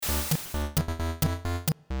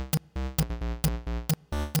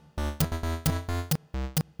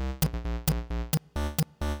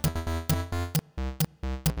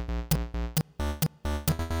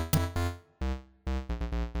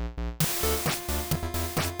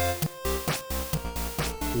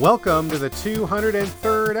Welcome to the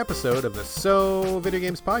 203rd episode of the So Video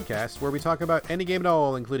Games podcast, where we talk about any game at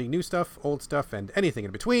all, including new stuff, old stuff, and anything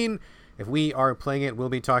in between. If we are playing it, we'll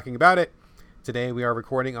be talking about it. Today we are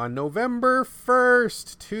recording on November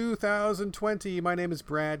 1st, 2020. My name is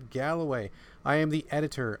Brad Galloway. I am the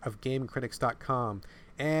editor of GameCritics.com,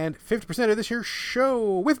 and 50% of this here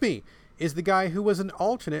show with me is the guy who was an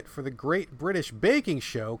alternate for the Great British Baking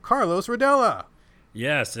Show, Carlos Rodella.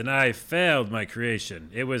 Yes, and I failed my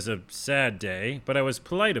creation. It was a sad day, but I was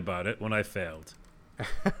polite about it when I failed.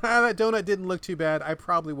 That donut didn't look too bad. I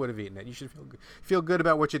probably would have eaten it. You should feel good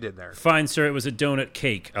about what you did there. Fine, sir. It was a donut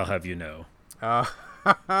cake, I'll have you know.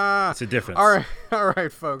 It's a difference. All right,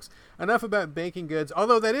 folks. Enough about baking goods,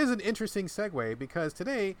 although that is an interesting segue because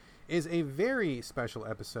today is a very special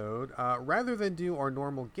episode. Rather than do our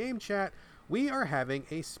normal game chat, we are having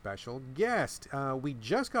a special guest. We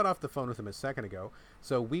just got off the phone with him a second ago,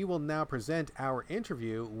 so we will now present our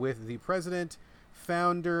interview with the president,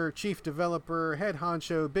 founder, chief developer, head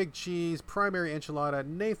honcho, big cheese, primary enchilada,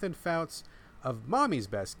 Nathan Fouts of Mommy's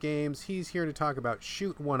Best Games. He's here to talk about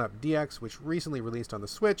Shoot 1-Up DX, which recently released on the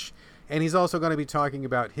Switch, and he's also going to be talking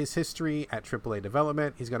about his history at AAA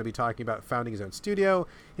development. He's going to be talking about founding his own studio.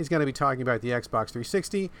 He's going to be talking about the Xbox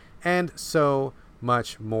 360, and so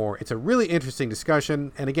much more. It's a really interesting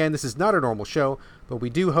discussion, and again, this is not a normal show, but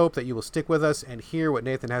we do hope that you will stick with us and hear what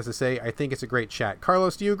Nathan has to say. I think it's a great chat.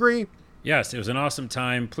 Carlos, do you agree? Yes, it was an awesome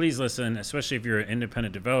time. Please listen, especially if you're an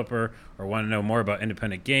independent developer or want to know more about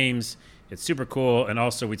independent games. It's super cool, and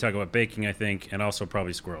also we talk about baking, I think, and also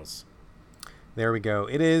probably squirrels. There we go.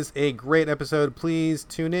 It is a great episode. Please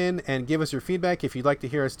tune in and give us your feedback. If you'd like to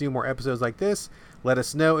hear us do more episodes like this, let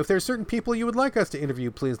us know. If there's certain people you would like us to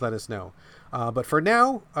interview, please let us know. But for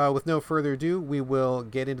now, with no further ado, we will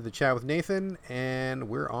get into the chat with Nathan, and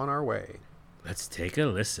we're on our way. Let's take a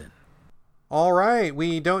listen. All right,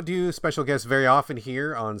 we don't do special guests very often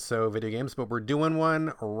here on So Video Games, but we're doing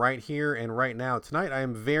one right here and right now. Tonight, I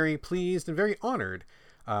am very pleased and very honored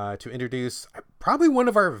to introduce probably one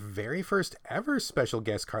of our very first ever special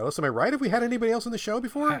guests, Carlos. Am I right? Have we had anybody else on the show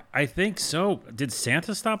before? I think so. Did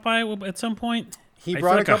Santa stop by at some point? He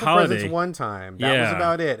brought a couple presents one time. That was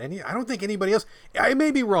about it. And I don't think anybody else... I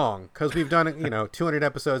may be wrong, because we've done 200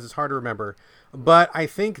 episodes. It's hard to remember. But I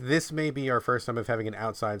think this may be our first time of having an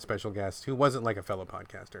outside special guest who wasn't like a fellow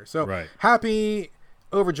podcaster. So happy,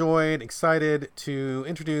 overjoyed, excited to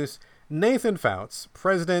introduce Nathan Fouts,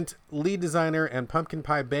 president, lead designer, and pumpkin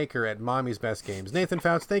pie baker at Mommy's Best Games. Nathan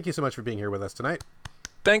Fouts, thank you so much for being here with us tonight.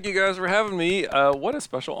 Thank you guys for having me. What a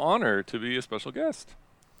special honor to be a special guest.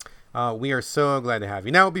 We are so glad to have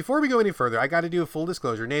you. Now, before we go any further, I got to do a full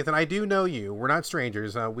disclosure. Nathan, I do know you. We're not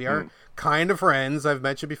strangers. We are kind of friends. I've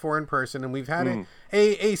met you before in person, and we've had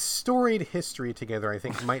a storied history together, I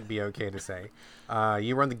think might be okay to say.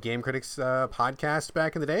 You were on the Game Critics podcast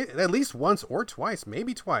back in the day, at least once or twice,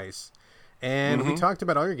 maybe twice. And we talked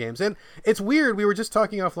about all your games. And it's weird. We were just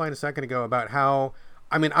talking offline a second ago about how...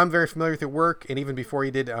 I mean, I'm very familiar with your work, and even before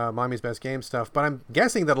you did Mommy's Best Game stuff, but I'm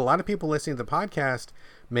guessing that a lot of people listening to the podcast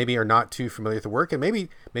maybe are not too familiar with the work, and maybe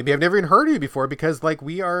I've never even heard of you before, because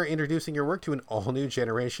we are introducing your work to an all-new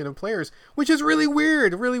generation of players, which is really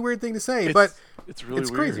weird thing to say, but it's really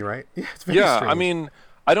weird. Crazy, right? Yeah, it's very strange. I mean,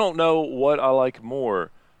 I don't know what I like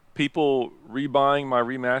more, people rebuying my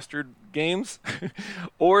remastered games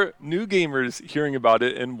or new gamers hearing about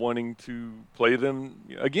it and wanting to play them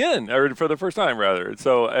again, or for the first time rather.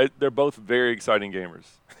 So they're both very exciting gamers.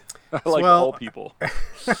 I like all people.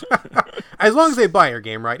 As long as they buy your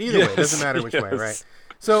game, right? Either way, it doesn't matter which way, right?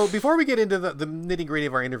 So before we get into the nitty-gritty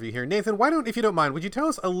of our interview here, Nathan, if you don't mind, would you tell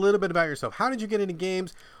us a little bit about yourself? How did you get into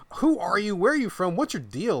games? Who are you? Where are you from? What's your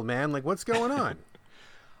deal, man? What's going on?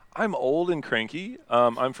 I'm old and cranky.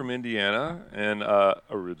 I'm from Indiana, and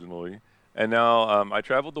originally, and now I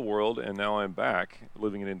traveled the world, and now I'm back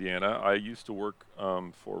living in Indiana. I used to work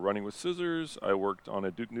for Running with Scissors. I worked on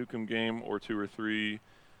a Duke Nukem game or two or three.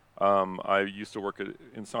 I used to work at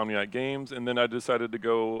Insomniac Games, and then I decided to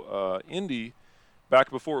go indie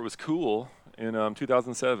back before it was cool in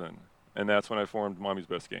 2007, and that's when I formed Mommy's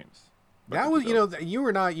Best Games. That was, you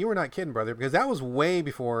were not kidding, brother, because that was way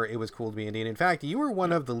before it was cool to be indie. And in fact, you were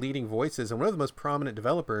one of the leading voices and one of the most prominent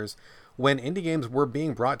developers when indie games were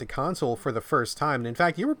being brought to console for the first time. And in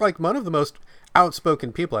fact, you were one of the most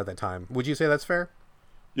outspoken people at that time. Would you say that's fair?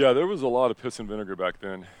 Yeah, there was a lot of piss and vinegar back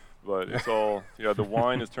then, but it's all, the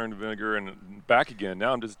wine has turned to vinegar and back again.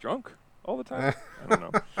 Now I'm just drunk all the time. I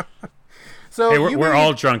don't know. So hey, we're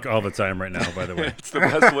all drunk all the time right now, by the way. It's the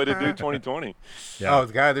best way to do 2020. Yeah. Oh,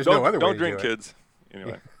 God, there's no other way to do it. Don't drink, kids.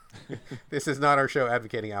 Anyway. This is not our show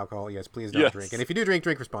advocating alcohol. Yes, please don't drink. And if you do drink,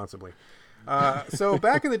 drink responsibly. So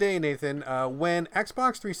back in the day, Nathan, when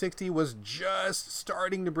Xbox 360 was just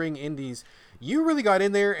starting to bring indies, you really got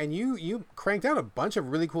in there and you cranked out a bunch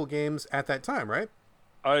of really cool games at that time, right?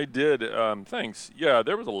 I did. Thanks. Yeah,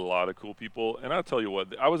 there was a lot of cool people. And I'll tell you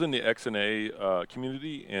what, I was in the XNA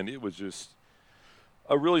community, and it was just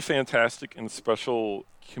a really fantastic and special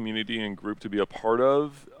community and group to be a part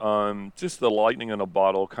of. Just the lightning in a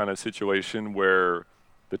bottle kind of situation where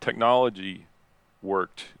the technology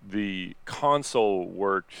worked, the console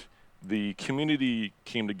worked, the community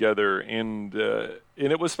came together, and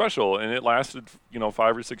it was special. And it lasted, 5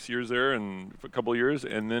 or 6 years there, and a couple of years,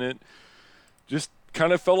 and then it just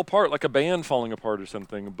kind of fell apart, like a band falling apart or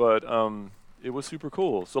something. But it was super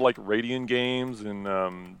cool. So like Radiant Games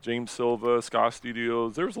and James Silva, Ska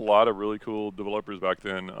Studios, there was a lot of really cool developers back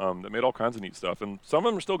then that made all kinds of neat stuff, and some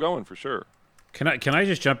of them are still going for sure. Can I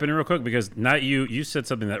just jump in real quick, because not you said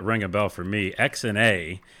something that rang a bell for me.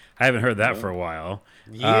 XNA, I haven't heard that for a while.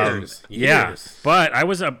 Years. Yeah, but I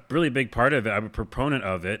was a really big part of it. I'm a proponent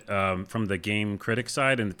of it from the game critic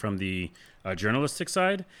side and from the journalistic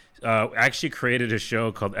side. I actually created a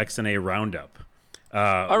show called XNA Roundup.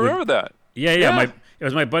 I remember that. Yeah. It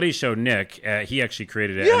was my buddy's show, Nick. He actually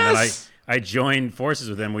created it, and then I joined forces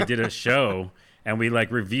with him. We did a show, and we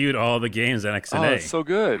reviewed all the games on XNA. Oh, it's so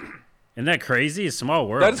good. Isn't that crazy? It's a small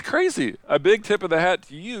world. That is crazy. A big tip of the hat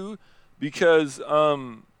to you, because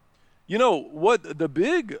what the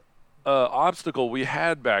big obstacle we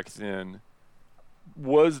had back then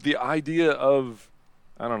was the idea of,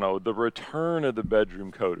 I don't know, the return of the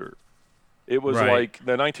bedroom coder. It was like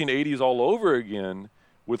the 1980s all over again,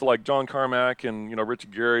 with John Carmack and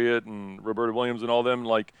Richard Garriott and Roberta Williams and all them.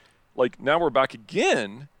 Like now we're back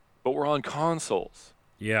again, but we're on consoles.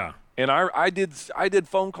 Yeah. And I did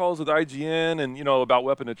phone calls with IGN and about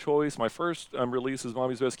Weapon of Choice. My first release is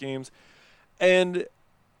Mommy's Best Games, and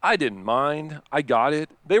I didn't mind. I got it.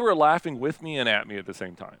 They were laughing with me and at me at the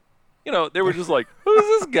same time. They were just like, "Who's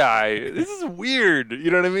this guy? This is weird." You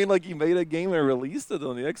know what I mean? Like, he made a game and released it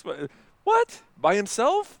on the Xbox. What? By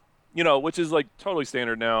himself? Which is totally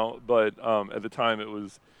standard now, but at the time it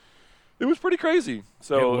was pretty crazy.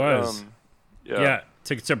 So it was. Yeah.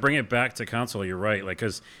 To bring it back to console, you're right.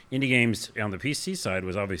 Because indie games on the PC side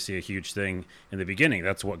was obviously a huge thing in the beginning.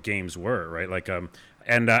 That's what games were, right?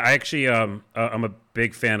 And I actually I'm a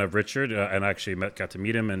big fan of Richard, and I actually got to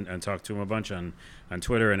meet him and talk to him a bunch on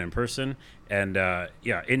Twitter and in person. And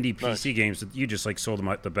indie PC games, you just sold them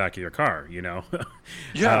out the back of your car, Yeah.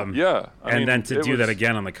 And then to do that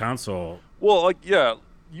again on the console. Well,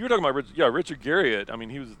 you were talking about Richard Garriott. I mean,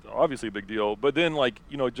 he was obviously a big deal. But then,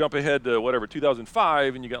 jump ahead to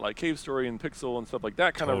 2005, and you got Cave Story and Pixel and stuff like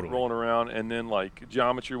that kind of rolling around, and then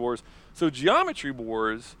Geometry Wars. So Geometry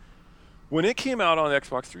Wars, when it came out on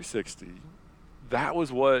Xbox 360, that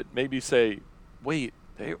was what made me say, wait,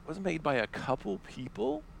 it was made by a couple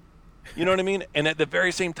people? You know what I mean? And at the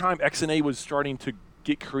very same time, XNA was starting to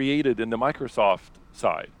get created in the Microsoft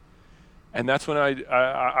side. And that's when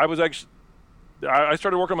I was actually... I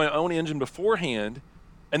started working on my own engine beforehand,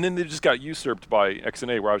 and then they just got usurped by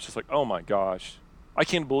XNA, where I was just like, oh my gosh, I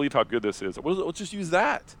can't believe how good this is. Let's just use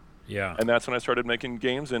that. Yeah. And that's when I started making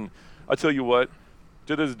games. And I tell you what,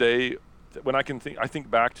 to this day, when I think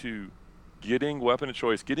back to getting Weapon of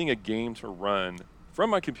Choice, getting a game to run from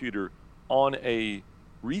my computer on a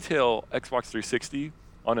retail Xbox 360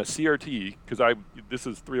 on a CRT, because this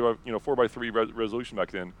is 4x3 resolution back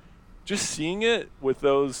then. Just seeing it with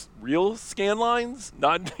those real scan lines,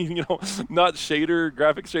 not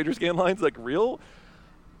graphic shader scan lines, real.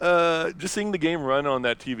 Just seeing the game run on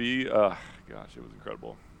that TV, gosh, it was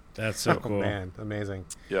incredible. That's so cool. Oh, man, amazing.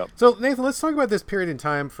 Yeah. So, Nathan, let's talk about this period in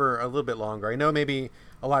time for a little bit longer. I know maybe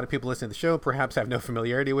a lot of people listening to the show perhaps have no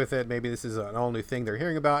familiarity with it. Maybe this is an all new thing they're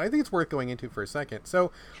hearing about. I think it's worth going into for a second.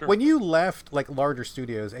 So, when you left larger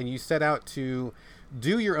studios and you set out to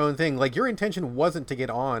do your own thing, your intention wasn't to get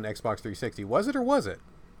on Xbox 360, was it, or was it?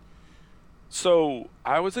 So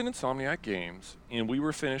I was in Insomniac Games, and we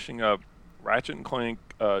were finishing up Ratchet and Clank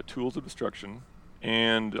Tools of Destruction,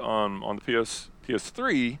 and on the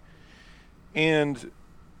PS3, and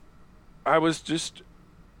I'd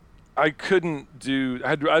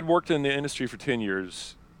worked in the industry for 10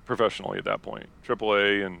 years professionally at that point,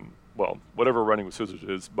 AAA and whatever Running with Scissors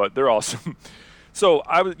is, but they're awesome. So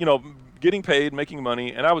I was getting paid, making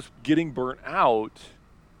money, and I was getting burnt out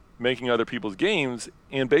making other people's games.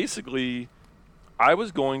 And basically, I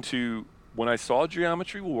was going to, when I saw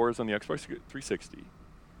Geometry Wars on the Xbox 360,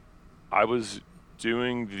 I was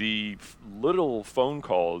doing the little phone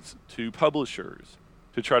calls to publishers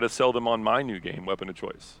to try to sell them on my new game, Weapon of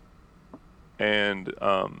Choice. And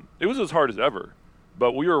it was as hard as ever.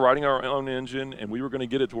 But we were writing our own engine, and we were going to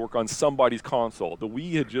get it to work on somebody's console. The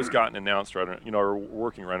Wii had just gotten announced, right, or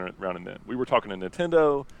working around and then. We were talking to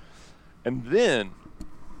Nintendo. And then,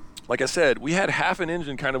 like I said, we had half an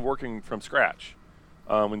engine kind of working from scratch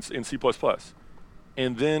in C++.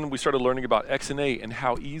 And then we started learning about X and A and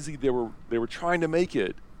how easy they were trying to make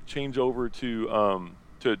it change over to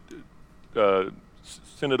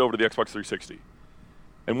send it over to the Xbox 360.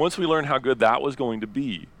 And once we learned how good that was going to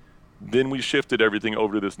be, then we shifted everything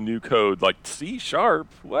over to this new code, like C#.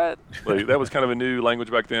 What? Like, that was kind of a new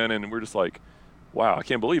language back then, and we're just like, wow, I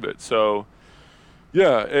can't believe it. So,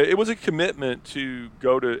 yeah, it was a commitment to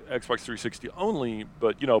go to Xbox 360 only.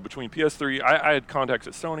 But between PS3, I had contacts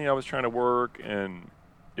at Sony. I was trying to work, and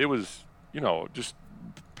it was just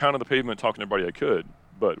pounding the pavement, talking to everybody I could.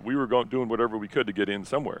 But we were doing whatever we could to get in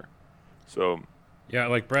somewhere. So. Yeah,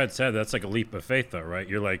 like Brad said, that's like a leap of faith, though, right?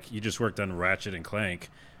 You're like, you just worked on Ratchet and Clank,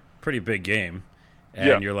 pretty big game,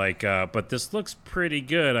 and you're like, but this looks pretty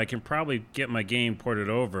good. I can probably get my game ported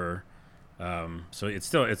over. So it's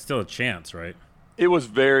still a chance, right? It was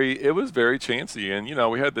very chancy, and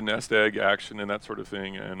we had the nest egg action and that sort of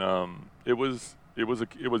thing, and it was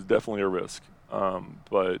definitely a risk.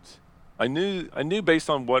 But I knew based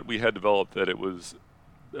on what we had developed that it was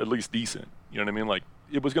at least decent. You know what I mean? Like,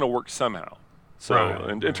 it was going to work somehow. So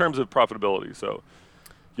in terms of profitability, so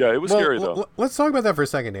yeah, it was scary though. Let's talk about that for a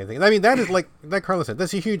second, Nathan. I mean, that is like Carlos said,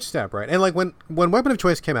 that's a huge step, right? And like when Weapon of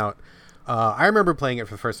Choice came out, I remember playing it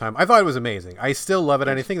for the first time. I thought it was amazing. I still love it,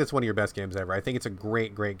 and I think that's one of your best games ever. I think it's a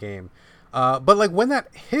great game. But like when that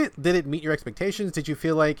hit, did it meet your expectations? Did you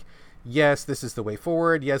feel like, yes, this is the way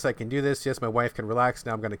forward? Yes, I can do this. Yes, my wife can relax.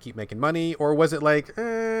 Now I'm going to keep making money. Or was it like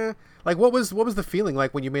what was the feeling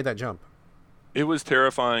like when you made that jump? It was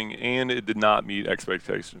terrifying, and it did not meet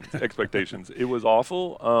expectations. It was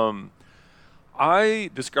awful. I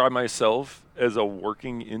describe myself as a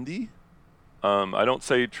working indie. I don't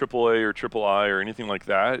say AAA or III or anything like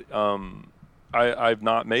that. I've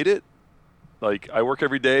not made it. Like, I work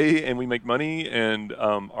every day, and we make money, and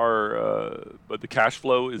but the cash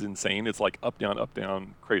flow is insane. It's like up,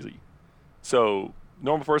 down, crazy. So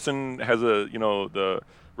normal person has the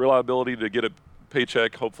reliability to get a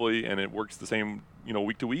paycheck, hopefully, and it works the same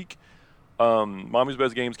week to week. Mommy's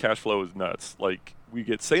Best Games cash flow is nuts. Like, we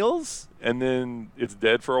get sales, and then it's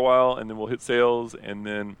dead for a while, and then we'll hit sales, and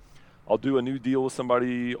then I'll do a new deal with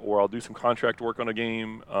somebody, or I'll do some contract work on a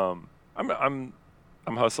game.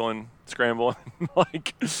 I'm hustling, scrambling,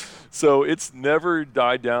 so it's never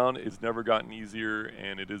died down. It's never gotten easier,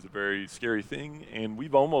 and it is a very scary thing. And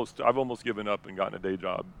I've almost given up and gotten a day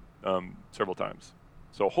job several times.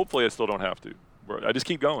 So hopefully I still don't have to. I just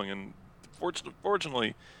keep going, and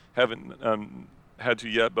fortunately haven't had to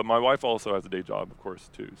yet. But my wife also has a day job, of course,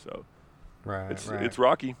 too. So it's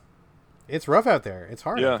rocky. It's rough out there. It's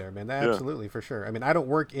hard out there, man. Absolutely, for sure. I mean, I don't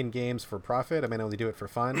work in games for profit. I mean, I only do it for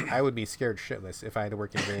fun. I would be scared shitless if I had to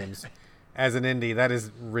work in games as an indie. That is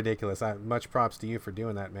ridiculous. Much props to you for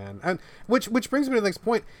doing that, man. And which brings me to the next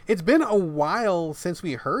point. It's been a while since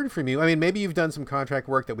we heard from you. I mean, maybe you've done some contract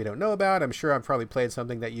work that we don't know about. I'm sure I've probably played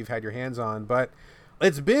something that you've had your hands on. But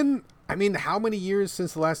it's been, I mean, how many years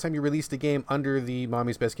since the last time you released a game under the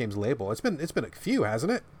Mommy's Best Games label? It's been a few,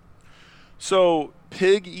 hasn't it? So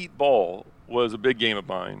Pig Eat Ball was a big game of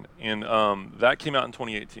mine, and that came out in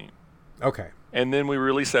 2018. Okay. And then we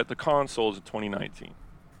released that to consoles in 2019.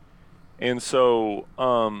 And so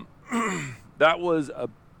that was a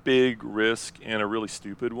big risk and a really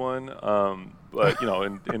stupid one, but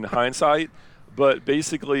in hindsight. But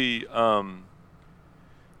basically,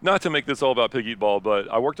 not to make this all about Pig Eat Ball, but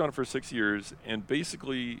I worked on it for 6 years, and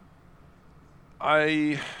basically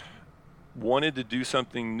I wanted to do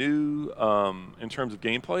something new in terms of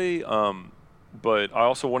gameplay, but I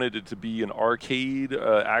also wanted it to be an arcade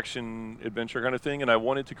action adventure kind of thing, and I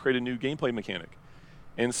wanted to create a new gameplay mechanic.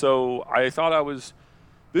 And so I thought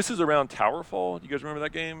this is around Towerfall. You guys remember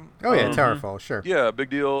that game? Oh yeah, Towerfall, sure. Yeah, big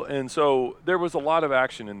deal. And so there was a lot of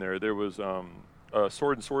action in there. There was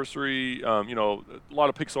sword and sorcery, a lot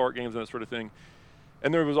of pixel art games and that sort of thing.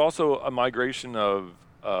 And there was also a migration of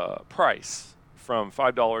price from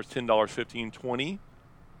 $5, $10, $15, $20.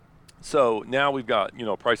 So now we've got,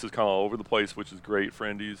 prices kind of all over the place, which is great for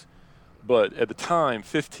indies. But at the time,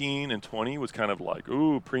 15 and 20 was kind of like,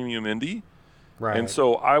 ooh, premium indie. Right. And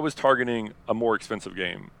so I was targeting a more expensive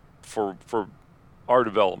game for our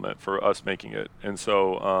development, for us making it. And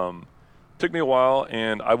so it took me a while,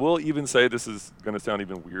 and I will even say, this is going to sound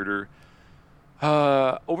even weirder.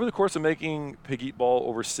 Over the course of making Pig Eat Ball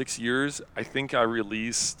over 6 years, I think I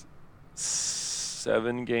released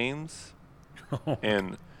 7 games,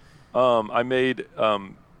 and I made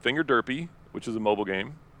Finger Derpy, which is a mobile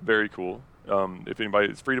game, very cool. If anybody,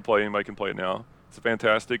 it's free to play, anybody can play it now. It's a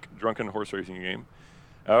fantastic drunken horse racing game.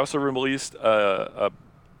 I also released a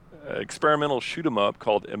experimental shoot 'em up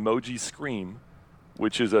called Emoji Scream,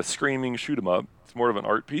 which is a screaming shoot 'em up. It's more of an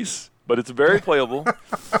art piece, but it's very playable.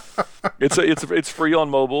 It's free on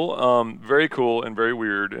mobile. Very cool and very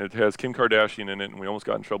weird. It has Kim Kardashian in it, and we almost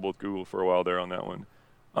got in trouble with Google for a while there on that one.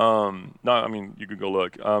 I mean, you could go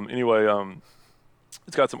look. Anyway,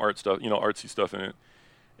 it's got some art stuff, artsy stuff in it.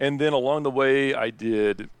 And then along the way, I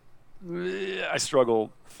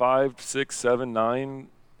struggled 5, 6, 7, 9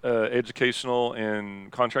 educational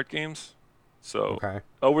and contract games. So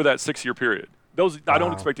over that 6-year period, those I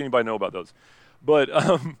don't expect anybody to know about those, but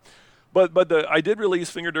I did release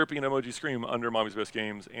Finger Derpy and Emoji Scream under Mommy's Best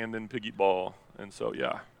Games, and then Pig Eat Ball, and so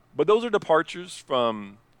yeah. But those are departures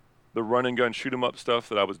from the run and gun shoot 'em up stuff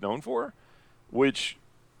that I was known for, which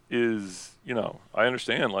is, I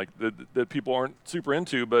understand like that people aren't super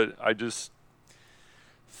into, but I just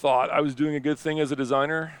thought I was doing a good thing as a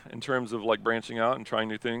designer in terms of like branching out and trying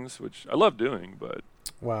new things, which I love doing. But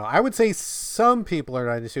well, I would say some people are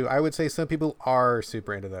not into. I would say some people are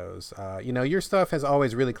super into those. Your stuff has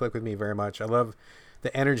always really clicked with me very much. I love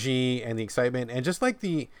the energy and the excitement, and just like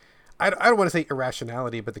I don't want to say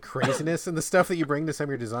irrationality, but the craziness and the stuff that you bring to some of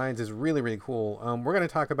your designs is really, really cool. We're going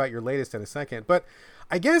to talk about your latest in a second, but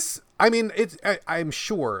I'm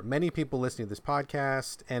sure many people listening to this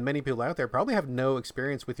podcast and many people out there probably have no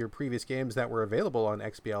experience with your previous games that were available on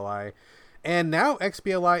XBLI, and now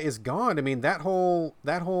XBLI is gone. I mean, that whole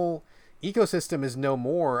ecosystem is no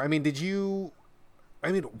more. I mean,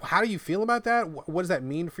 how do you feel about that? What does that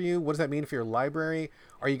mean for you? What does that mean for your library?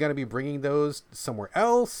 Are you going to be bringing those somewhere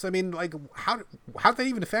else? I mean, like, how did that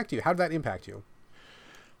even affect you? How did that impact you?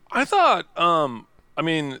 I thought, the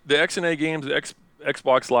X&A games, the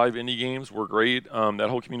Xbox Live indie games were great. That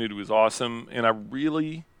whole community was awesome. And I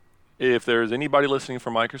really, if there's anybody listening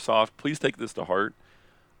from Microsoft, please take this to heart.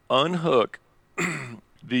 Unhook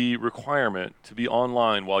the requirement to be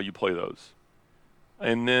online while you play those.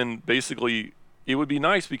 And then basically, it would be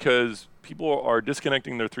nice because people are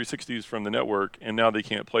disconnecting their 360s from the network, and now they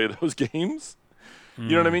can't play those games. You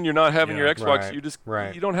know what I mean? You're not having your Xbox.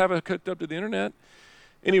 You don't have it hooked up to the internet.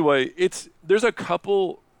 Anyway, there's a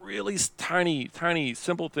couple really tiny,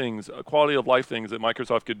 simple things, quality of life things that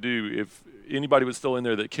Microsoft could do if anybody was still in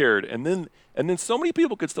there that cared. And then so many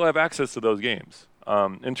people could still have access to those games.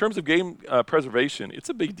 In terms of game preservation, it's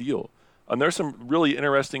a big deal. And there's some really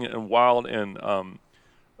interesting and wild and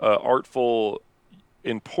artful,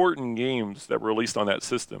 important games that were released on that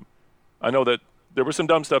system. I know that there was some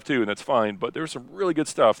dumb stuff too, and that's fine, but there was some really good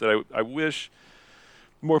stuff that I wish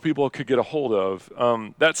more people could get a hold of.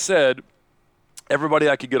 That said, everybody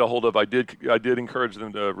I could get a hold of, I did encourage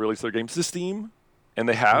them to release their games to Steam, and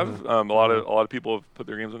they have. A lot of people have put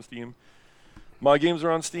their games on Steam. My games are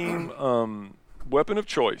on Steam. Weapon of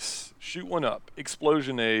Choice, Shoot One Up,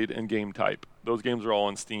 Explosionade, and Game Type. Those games are all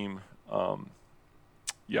on Steam.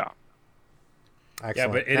 Yeah.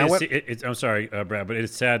 Excellent. Yeah, but it's I'm sorry, Brad, but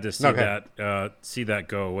it's sad to see that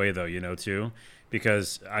go away, though, too,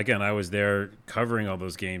 because again, I was there covering all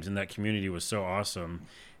those games, and that community was so awesome.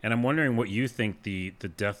 And I'm wondering what you think the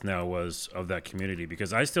death knell was of that community,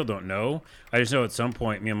 because I still don't know. I just know at some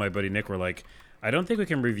point, me and my buddy Nick were like, I don't think we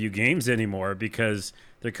can review games anymore because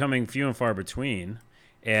they're coming few and far between.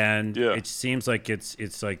 And it seems like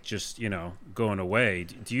it's like just, going away.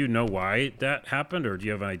 Do you know why that happened, or do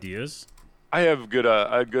you have ideas? I have a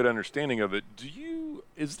good understanding of it.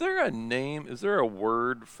 Is there a name? Is there a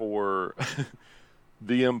word for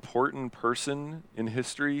the important person in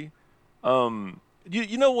history? When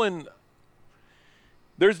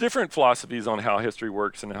there's different philosophies on how history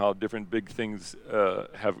works and how different big things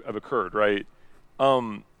have occurred, right?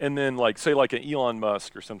 And then say like an Elon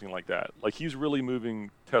Musk or something like that. Like he's really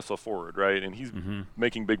moving Tesla forward, right? And he's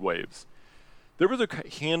making big waves. There was a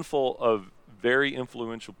handful of very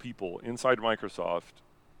influential people inside Microsoft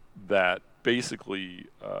that basically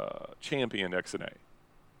championed X&A.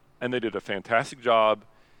 And they did a fantastic job.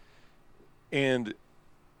 And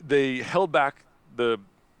they held back the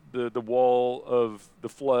wall of the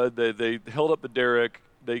flood. They held up the derrick.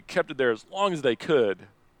 They kept it there as long as they could.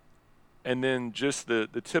 And then just the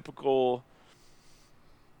typical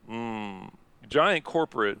giant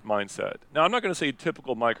corporate mindset. Now, I'm not going to say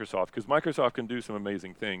typical Microsoft, because Microsoft can do some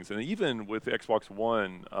amazing things. And even with the Xbox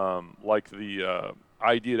One, like the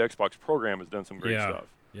ID at Xbox program has done some great stuff.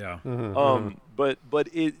 Yeah. But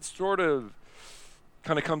it sort of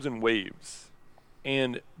kind of comes in waves.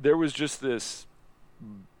 And there was just this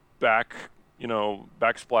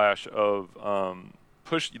backsplash of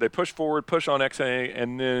they push forward, push on XNA,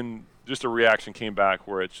 and then just a reaction came back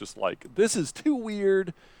where it's just like, this is too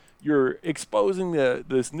weird. You're exposing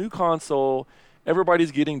this new console.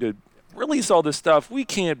 Everybody's getting to release all this stuff. We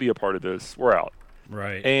can't be a part of this. We're out.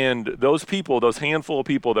 Right. And those handful of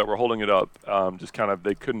people that were holding it up, just kind of,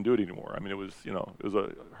 they couldn't do it anymore. I mean, it was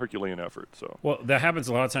a Herculean effort. So. Well, that happens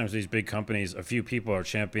a lot of times. These big companies, a few people are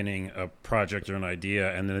championing a project or an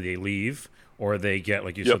idea, and then they leave, or they get,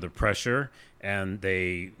 like you said, the pressure, and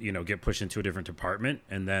they get pushed into a different department,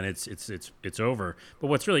 and then it's over. But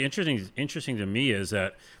what's really interesting to me is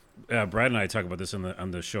that Brad and I talk about this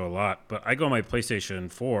on the show a lot. But I go on my PlayStation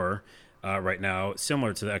 4. Right now,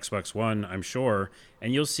 similar to the Xbox One, I'm sure,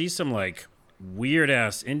 and you'll see some like weird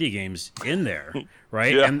ass indie games in there,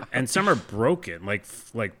 right? Yeah. And some are broken, like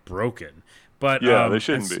broken. But they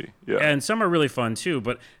shouldn't be. Yeah. And some are really fun too,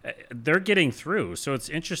 but they're getting through. So it's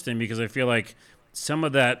interesting because I feel like some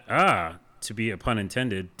of that, to be a pun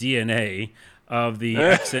intended, DNA of the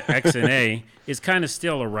XNA is kind of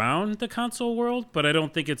still around the console world, but I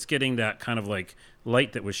don't think it's getting that kind of like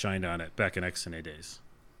light that was shined on it back in XNA days.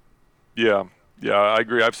 Yeah, I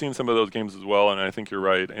agree. I've seen some of those games as well, and I think you're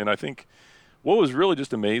right. And I think what was really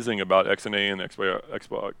just amazing about XNA and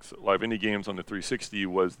Xbox Live Indie Games on the 360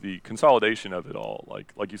 was the consolidation of it all.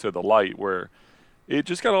 Like you said, the light, where it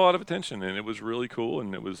just got a lot of attention, and it was really cool,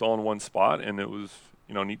 and it was all in one spot, and it was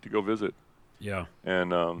neat to go visit. Yeah.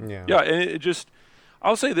 And and it just,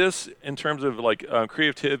 I'll say this in terms of like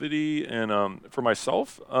creativity and for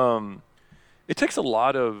myself, it takes a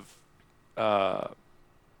lot of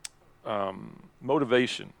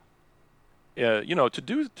motivation, to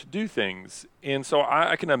do things. And so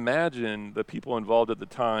I can imagine the people involved at the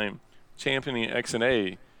time championing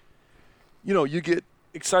XNA, you get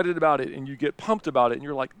excited about it and you get pumped about it and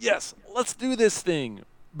you're like, yes, let's do this thing.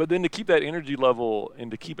 But then to keep that energy level and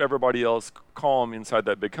to keep everybody else calm inside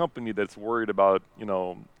that big company that's worried about,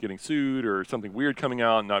 getting sued or something weird coming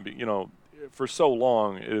out and not be, for so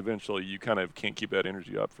long, eventually you kind of can't keep that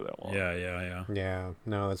energy up for that long. Yeah,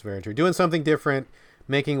 no, that's very true. Doing something different,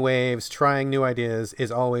 making waves, trying new ideas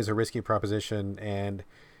is always a risky proposition. And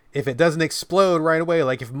if it doesn't explode right away,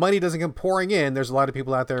 like if money doesn't come pouring in, there's a lot of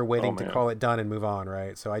people out there waiting to call it done and move on,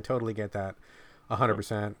 right? So I totally get that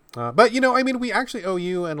 100%. But, we actually owe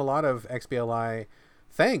you and a lot of XBLI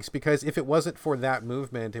thanks, because if it wasn't for that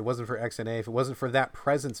movement, it wasn't for XNA, if it wasn't for that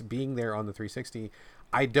presence being there on the 360,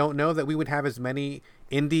 I don't know that we would have as many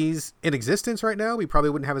indies in existence right now. We probably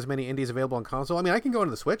wouldn't have as many indies available on console. I mean, I can go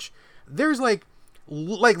into the Switch. There's like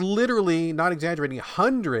literally, not exaggerating,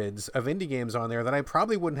 hundreds of indie games on there that I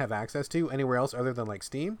probably wouldn't have access to anywhere else other than like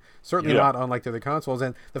Steam. Certainly not on like the other consoles.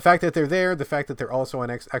 And the fact that they're there, the fact that they're also on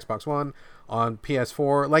Xbox One, on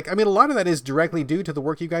PS4, a lot of that is directly due to the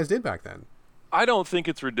work you guys did back then. I don't think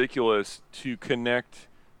it's ridiculous to connect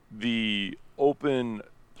the open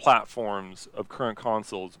platforms of current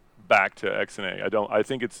consoles back to XNA. I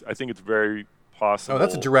think it's very possible. Oh,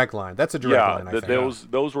 that's a direct line. That's a direct line. I think.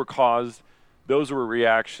 Those were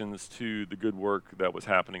reactions to the good work that was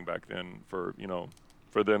happening back then for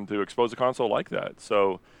them to expose a console like that.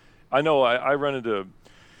 So I know I run into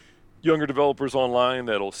younger developers online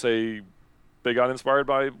that'll say they got inspired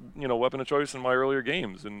by weapon of choice in my earlier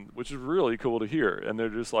games, and which is really cool to hear. And they're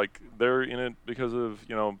just like, they're in it because of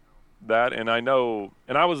that. And I know,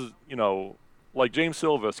 and I was like James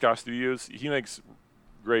Silva, Scott Studios, he makes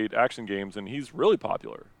great action games, and he's really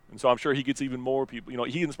popular. And so I'm sure he gets even more people.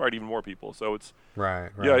 He inspired even more people. So it's right.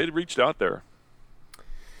 Yeah, it reached out there.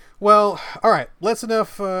 Well, all right. Let's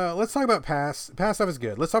talk about past. Past stuff is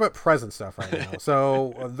good. Let's talk about present stuff right now.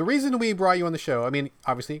 So the reason we brought you on the show,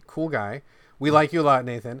 obviously, cool guy. We like you a lot,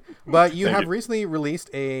 Nathan. But you have recently released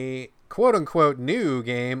a quote-unquote new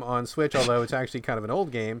game on Switch, although it's actually kind of an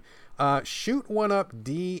old game. Shoot 1 Up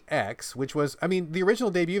DX, which was, the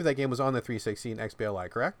original debut of that game was on the 360 and XBLI,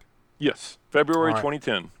 correct? Yes, February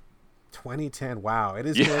 2010. 2010. Wow, it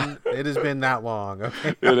has been that long.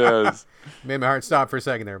 Okay, it has. Made my heart stop for a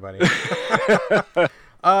second there, buddy.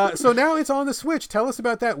 So now it's on the Switch. Tell us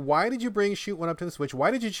about that. Why did you bring Shoot 1 Up to the Switch?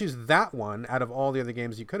 Why did you choose that one out of all the other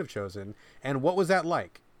games you could have chosen? And what was that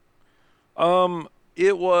like?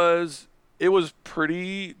 It was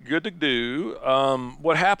pretty good to do.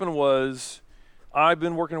 What happened was I've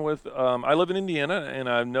been working with, I live in Indiana, and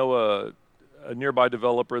I know a nearby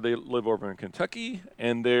developer. They live over in Kentucky,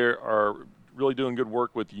 and they are really doing good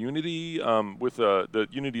work with Unity, with the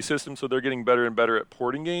Unity system. So they're getting better and better at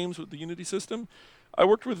porting games with the Unity system. I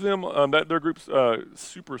worked with them. Their group's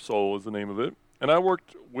Super Soul is the name of it, and I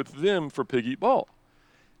worked with them for Pig Eat Ball,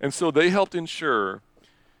 and so they helped ensure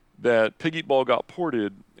that Piggy Ball got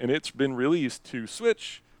ported, and it's been released to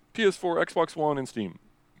Switch, PS4, Xbox One, and Steam.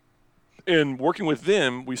 And working with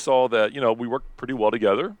them, we saw that, we worked pretty well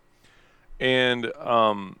together. And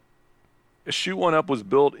Shoot One Up was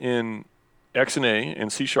built in XNA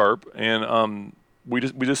and C Sharp, and we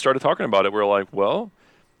just started talking about it. We're like, well,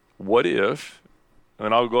 what if,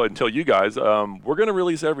 and I'll go ahead and tell you guys, we're going to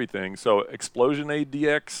release everything. So Explosion Aid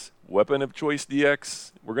DX, Weapon of Choice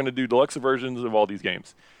DX, we're going to do deluxe versions of all these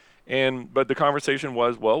games. But the conversation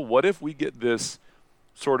was, well, what if we get this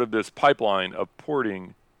pipeline of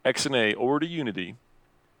porting XNA over to Unity,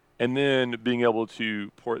 and then being able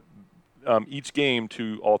to port each game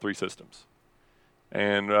to all 3 systems.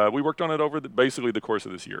 And we worked on it over basically the course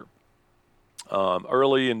of this year.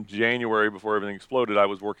 Early in January, before everything exploded, I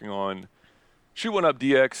was working on Shoot One Up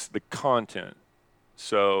DX, the content.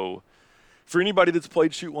 So for anybody that's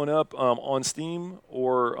played Shoot One Up on Steam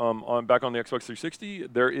or back on the Xbox 360,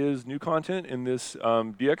 there is new content in this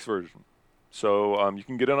DX version. So you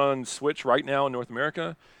can get it on Switch right now in North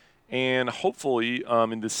America, and hopefully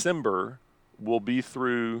in December we'll be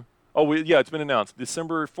through. It's been announced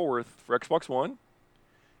December 4th for Xbox One,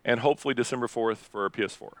 and hopefully December 4th for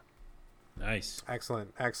PS4. Nice.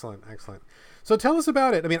 Excellent. So tell us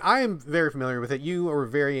about it. I mean, I am very familiar with it. You were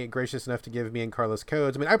very gracious enough to give me and Carlos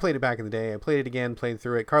codes. I mean, I played it back in the day. I played it again, played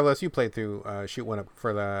through it. Carlos, you played through Shoot One Up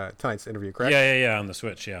for tonight's interview, correct? Yeah, on the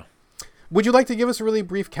Switch, yeah. Would you like to give us a really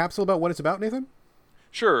brief capsule about what it's about, Nathan?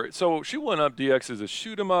 Sure. So Shoot One Up DX is a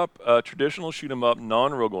shoot 'em up, traditional shoot 'em up,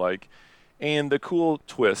 non-roguelike. And the cool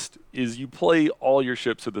twist is you play all your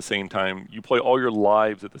ships at the same time. You play all your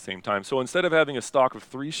lives at the same time. So instead of having a stock of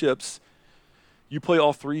 3 ships, you play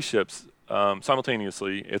all 3 ships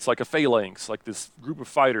simultaneously. It's like a phalanx, like this group of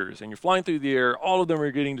fighters, and you're flying through the air. All of them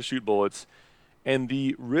are getting to shoot bullets. And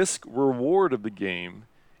the risk reward of the game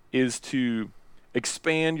is to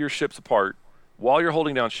expand your ships apart while you're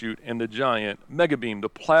holding down shoot, and the giant mega beam, the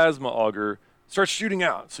plasma auger, starts shooting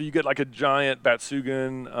out. So you get like a giant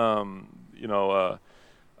Batsugan,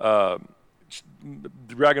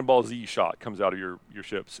 Dragon Ball Z shot comes out of your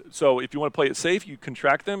ships. So if you want to play it safe, you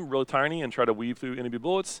contract them really tiny and try to weave through enemy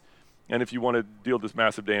bullets. And if you want to deal this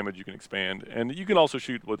massive damage, you can expand. And you can also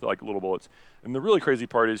shoot with like little bullets. And the really crazy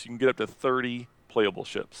part is you can get up to 30 playable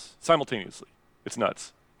ships simultaneously. It's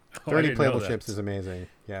nuts. 30 playable ships is amazing.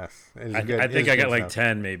 Yes. I think I got like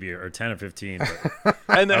 10 maybe, or 10 or 15. But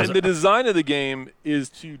and the design of the game is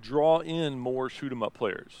to draw in more shoot 'em up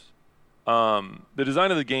players. The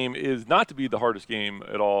design of the game is not to be the hardest game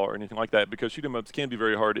at all or anything like that, because shoot 'em ups can be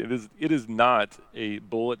very hard. It is not a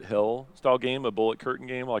bullet hell style game, a bullet curtain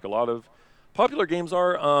game like a lot of popular games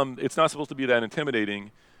are. It's not supposed to be that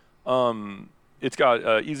intimidating. It's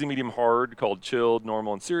got easy, medium, hard, called chilled,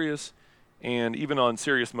 normal, and serious. And even on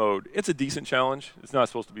serious mode, it's a decent challenge. It's not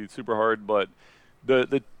supposed to be super hard, but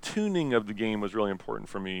the tuning of the game was really important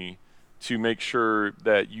for me to make sure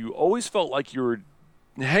that you always felt like you were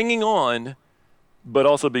hanging on, but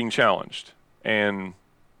also being challenged, and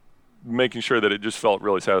making sure that it just felt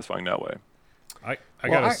really satisfying that way. I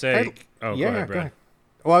gotta say, go ahead, Brad. Go ahead.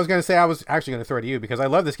 Well, I was going to say, I was actually going to throw it to you because I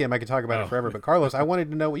love this game. I could talk about it forever. But Carlos, I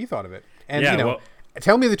wanted to know what you thought of it. And,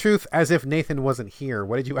 tell me the truth as if Nathan wasn't here.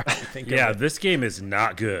 What did you actually think of it? Yeah, this game is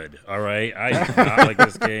not good, all right? I do not like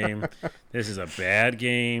this game. This is a bad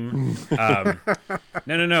game.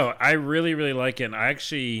 No. I really, really like it. And I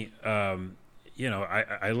actually,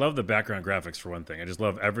 I love the background graphics for one thing. I just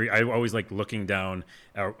love I always like looking down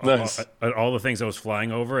at all the things I was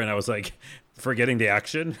flying over, and I was like forgetting the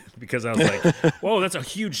action because I was like, whoa, that's a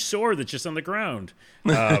huge sword that's just on the ground.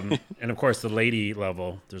 And of course the lady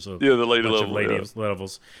level, there's the lady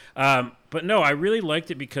levels. But no, I really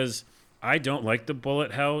liked it because I don't like the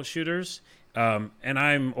bullet hell shooters. And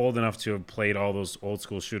I'm old enough to have played all those old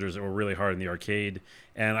school shooters that were really hard in the arcade.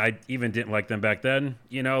 And I even didn't like them back then,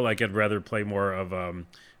 like I'd rather play more of an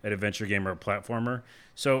adventure game or a platformer.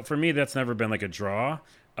 So for me, that's never been like a draw.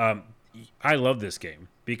 I love this game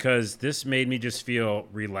because this made me just feel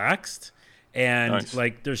relaxed and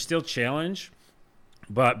like there's still challenge,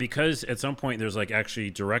 but because at some point there's like actually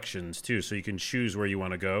directions too. So you can choose where you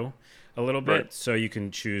want to go a little bit. Right. So you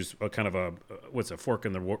can choose a kind of a fork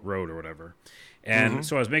in the road or whatever. And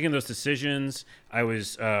so I was making those decisions. I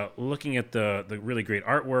was looking at the really great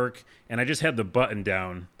artwork, and I just had the button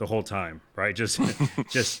down the whole time, right? Just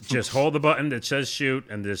hold the button that says shoot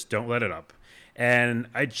and just don't let it up. And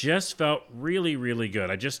I just felt really, really good.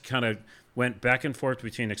 I just kind of went back and forth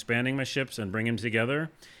between expanding my ships and bringing them together.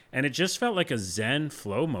 And it just felt like a Zen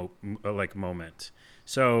flow moment.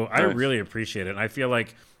 So I really appreciate it. And I feel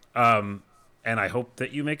like And I hope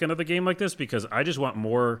that you make another game like this, because I just want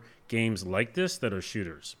more games like this that are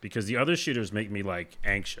shooters, because the other shooters make me like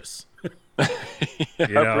anxious. I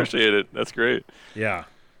appreciate it. That's great. Yeah.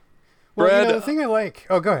 Well, Brad, the thing I like.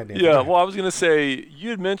 Oh, go ahead, Nathan. Yeah, Go ahead. well, I was going to say, you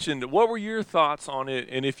had mentioned, what were your thoughts on it?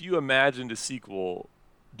 And if you imagined a sequel,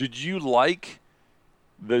 did you like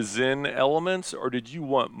the Zen elements, or did you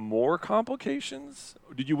want more complications?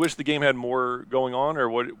 Did you wish the game had more going on, or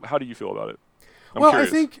what? How do you feel about it? I'm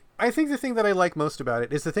curious. I think the thing that I like most about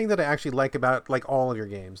it is the thing that I actually like about like all of your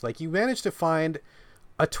games. Like, you manage to find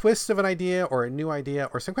a twist of an idea or a new idea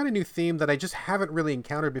or some kind of new theme that I just haven't really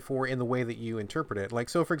encountered before in the way that you interpret it. Like,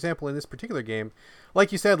 so for example, in this particular game,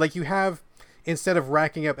 like you said, like you have, instead of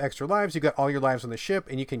racking up extra lives, you got all your lives on the ship,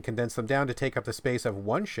 and you can condense them down to take up the space of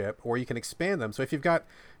one ship, or you can expand them. So if you've got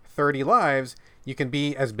 30 lives, you can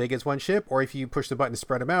be as big as one ship, or if you push the button to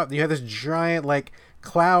spread them out, you have this giant like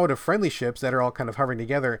cloud of friendly ships that are all kind of hovering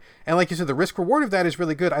together. And like you said, the risk reward of that is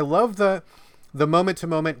really good. I love the moment to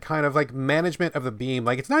moment kind of like management of the beam.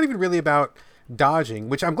 Like, it's not even really about dodging,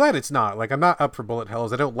 which I'm glad it's not. Like, I'm not up for bullet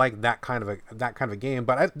hells. I don't like that kind of a game,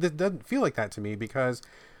 but it doesn't feel like that to me, because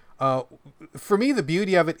for me, the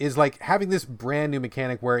beauty of it is like having this brand new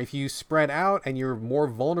mechanic where if you spread out and you're more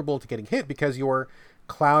vulnerable to getting hit because your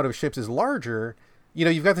cloud of ships is larger,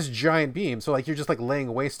 you've got this giant beam. So like, you're just like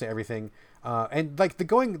laying waste to everything. And like the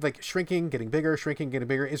going, like shrinking, getting bigger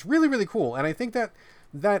is really, really cool. And I think that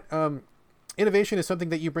innovation is something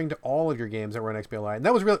that you bring to all of your games that run XBLI. And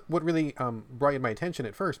that was what really brought my attention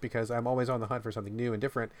at first, because I'm always on the hunt for something new and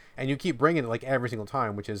different. And you keep bringing it like every single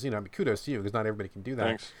time, which is, kudos to you, because not everybody can do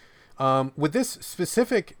that. Thanks. With this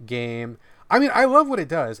specific game, I mean, I love what it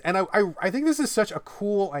does. And I think this is such a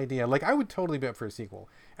cool idea. Like, I would totally be up for a sequel.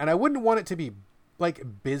 And I wouldn't want it to be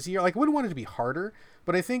like busier. Like, I wouldn't want it to be harder.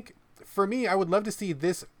 But I think for me, I would love to see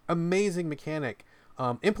this amazing mechanic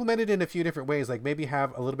implemented in a few different ways. Like, maybe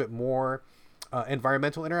have a little bit more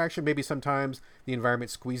environmental interaction. Maybe sometimes the environment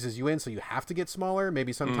squeezes you in, so you have to get smaller.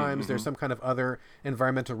 Maybe sometimes there's some kind of other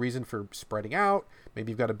environmental reason for spreading out.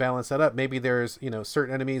 Maybe you've got to balance that up. Maybe there's,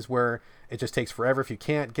 certain enemies where it just takes forever if you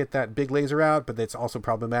can't get that big laser out, but that's also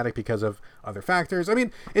problematic because of other factors. I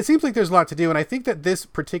mean, it seems like there's a lot to do, and I think that this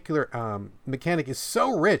particular mechanic is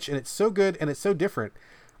so rich, and it's so good, and it's so different.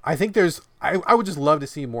 I think I would just love to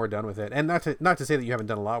see more done with it. And not to say that you haven't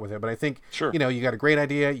done a lot with it, but I think, Sure. You got a great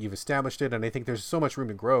idea, you've established it, and I think there's so much room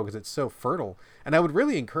to grow because it's so fertile. And I would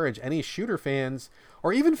really encourage any shooter fans,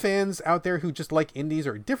 or even fans out there who just like indies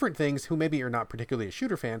or different things, who maybe are not particularly a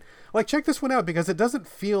shooter fan, like, check this one out, because it doesn't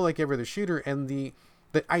feel like every other shooter, and the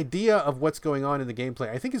idea of what's going on in the gameplay,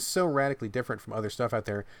 I think, is so radically different from other stuff out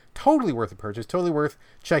there. Totally worth a purchase, totally worth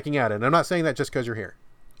checking out. And I'm not saying that just because you're here.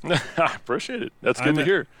 I appreciate it. That's good to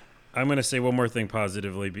hear. I'm going to say one more thing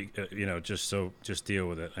positively, just deal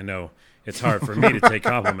with it. I know it's hard for me to take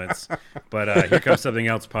compliments, but here comes something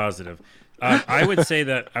else positive. I would say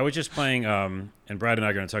that I was just playing, and Brad and I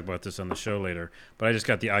are going to talk about this on the show later, but I just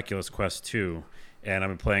got the Oculus Quest 2, and I've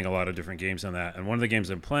been playing a lot of different games on that. And one of the games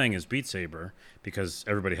I'm playing is Beat Saber, because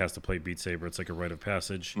everybody has to play Beat Saber. It's like a rite of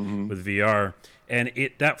passage with VR. And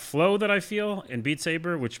that flow that I feel in Beat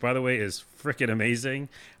Saber, which, by the way, is freaking amazing,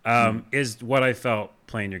 is what I felt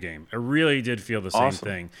playing your game. I really did feel the same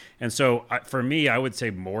thing. And so for me, I would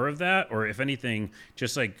say more of that, or if anything,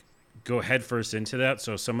 just like go headfirst into that.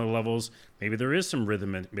 So some of the levels, maybe there is some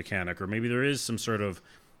rhythm mechanic, or maybe there is some sort of,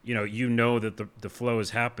 that the flow is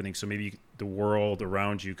happening, so maybe the world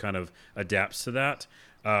around you kind of adapts to that.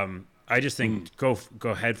 I just think go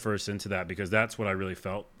head first into that, because that's what I really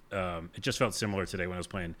felt. It just felt similar today when I was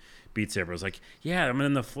playing Beat Saber. I was like, yeah, I'm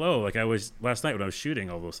in the flow, like I was last night when I was shooting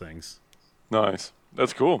all those things. Nice.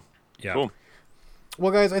 That's cool. Yeah. Cool.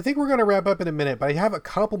 Well, guys, I think we're going to wrap up in a minute, but I have a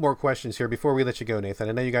couple more questions here before we let you go, Nathan.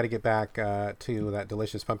 I know you got to get back to that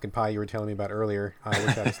delicious pumpkin pie you were telling me about earlier.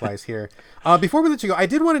 We've got a slice here. Before we let you go, I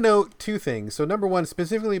did want to know two things. So, number one,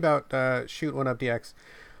 specifically about Shoot 1 Up DX.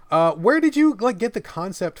 Where did you get the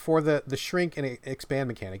concept for the shrink and expand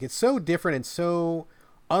mechanic? It's so different and so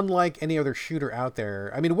unlike any other shooter out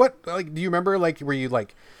there. I mean, what do you remember? Were you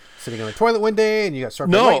sitting on the toilet one day and you got struck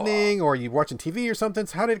by lightning, or you watching TV or something?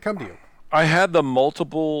 So how did it come to you? I had the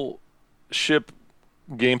multiple ship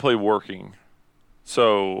gameplay working,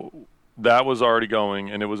 so that was already going,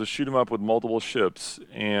 and it was a shoot 'em up with multiple ships.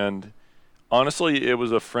 And honestly, it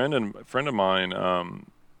was a friend of mine.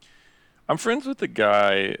 I'm friends with the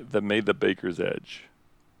guy that made the Baker's Edge.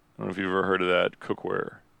 I don't know if you've ever heard of that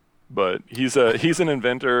cookware, but he's an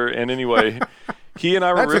inventor. And anyway, he and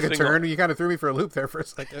I were that took a turn. You kind of threw me for a loop there for a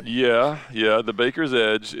second. Yeah, the Baker's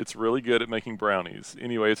Edge. It's really good at making brownies.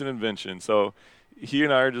 Anyway, it's an invention. So he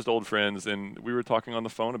and I are just old friends, and we were talking on the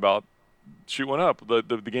phone about shoot one up, the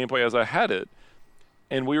gameplay as I had it,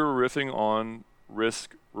 and we were riffing on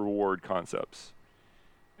risk reward concepts.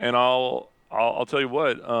 And I'll tell you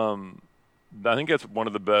what, I think that's one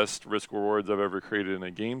of the best risk rewards I've ever created in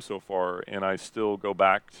a game so far, and I still go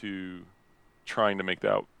back to trying to make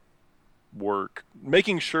that work,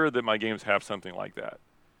 making sure that my games have something like that.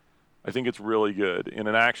 I think it's really good in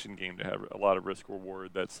an action game to have a lot of risk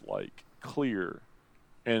reward that's like clear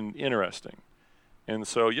and interesting. And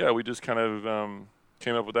so, yeah, we just kind of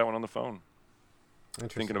came up with that one on the phone,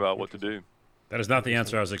 thinking about what to do. That is not the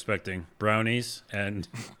answer I was expecting. Brownies and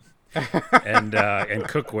and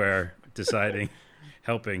cookware deciding,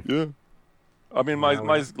 helping. Yeah. I mean,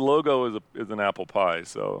 my logo is an apple pie,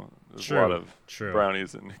 so there's a lot of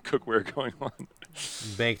brownies and cookware going on.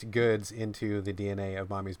 Baked goods into the DNA of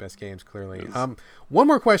Mommy's Best Games, clearly. One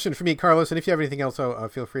more question for me, Carlos, and if you have anything else,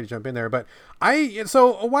 feel free to jump in there. But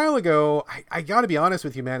so a while ago, I got to be honest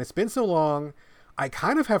with you, man. It's been so long, I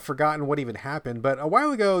kind of have forgotten what even happened. But a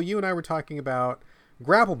while ago, you and I were talking about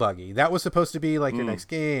Grapple Buggy. That was supposed to be like your next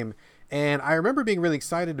game. And I remember being really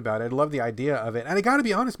excited about it. I love the idea of it. And I got to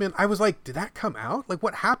be honest, man, I was like, did that come out? Like,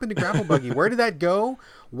 what happened to Grapple Buggy? Where did that go?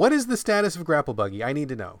 What is the status of Grapple Buggy? I need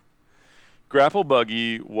to know. Grapple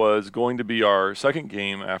Buggy was going to be our second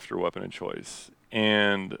game after Weapon of Choice.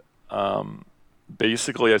 And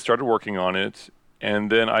basically, I started working on it.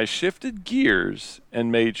 And then I shifted gears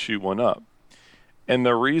and made Shoot One Up. And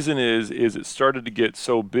the reason is it started to get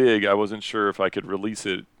so big, I wasn't sure if I could release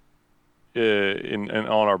it on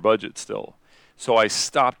our budget still. So I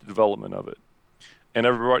stopped development of it. And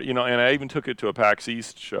everybody, and I even took it to a PAX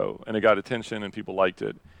East show, and it got attention and people liked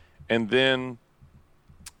it. And then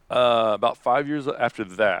about 5 years after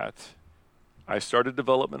that, I started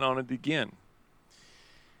development on it again.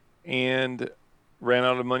 And ran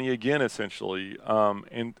out of money again, essentially,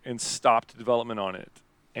 and stopped development on it.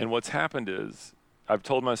 And what's happened is I've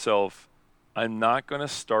told myself I'm not going to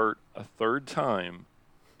start a third time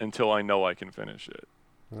until I know I can finish it.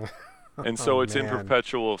 And so it's in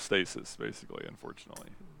perpetual stasis, basically, unfortunately.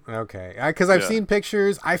 Okay. Because I've seen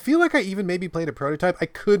pictures. I feel like I even maybe played a prototype. I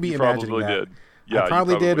could be imagining probably that. Did. Yeah, I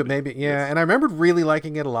probably did, but maybe, Yes. And I remember really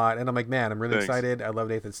liking it a lot. And I'm like, man, I'm really excited. I love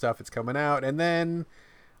Nathan's stuff. It's coming out. And then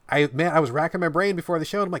I was racking my brain before the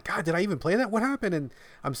show. And I'm like, God, did I even play that? What happened? And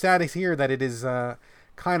I'm sad to hear that it is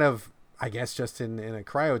kind of, I guess, just in a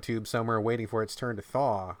cryotube somewhere waiting for its turn to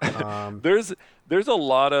thaw. There's a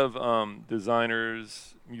lot of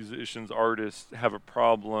designers, musicians, artists have a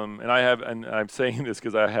problem, and I'm saying this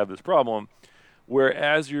because I have this problem, where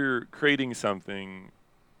as you're creating something,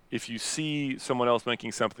 if you see someone else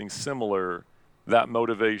making something similar, that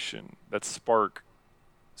motivation, that spark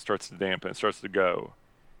starts to dampen, starts to go.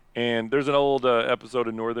 And there's an old episode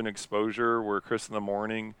of Northern Exposure where Chris in the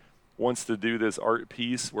Morning wants to do this art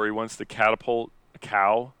piece where he wants to catapult a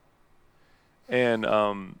cow. And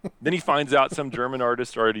then he finds out some German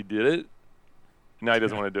artist already did it. Now he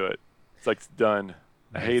doesn't want to do it. It's like, it's done.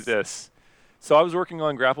 I hate this. So I was working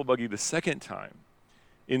on Grapple Buggy the second time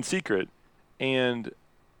in secret, and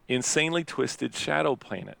insanely twisted Shadow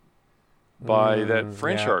Planet by that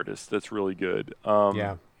French artist that's really good.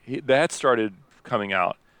 That started coming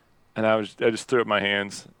out, and I just threw up my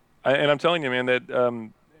hands. And I'm telling you, man, that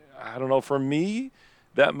I don't know, for me,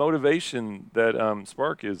 that motivation, that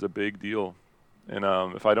spark is a big deal. And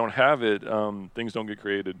if I don't have it, things don't get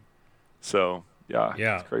created. So,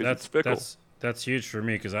 it's crazy. It's fickle. That's huge for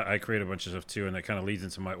me because I create a bunch of stuff too, and that kind of leads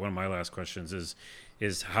into one of my last questions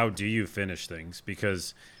is how do you finish things?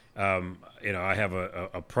 Because I have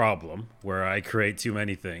a problem where I create too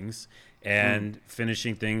many things, and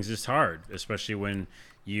finishing things is hard, especially when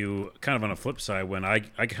you kind of on a flip side, when I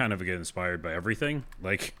kind of get inspired by everything.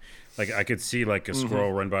 Like I could see like a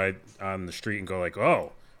squirrel run by on the street and go like,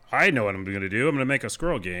 oh, I know what I'm going to do. I'm going to make a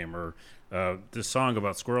squirrel game or this song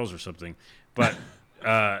about squirrels or something. But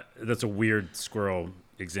that's a weird squirrel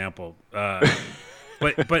example.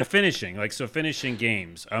 But finishing, finishing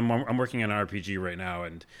games. I'm working on an RPG right now,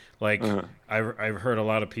 and I've heard a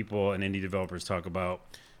lot of people and indie developers talk about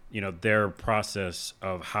their process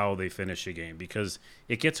of how they finish a game, because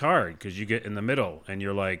it gets hard because you get in the middle and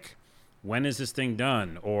you're like, when is this thing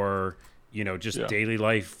done? Or daily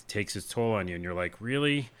life takes its toll on you, and you're like,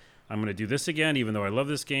 really? I'm going to do this again, even though I love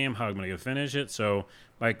this game. How am I going to finish it? So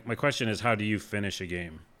my question is, how do you finish a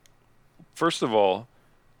game? First of all,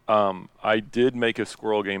 I did make a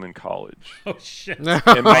squirrel game in college. Oh, shit. And I know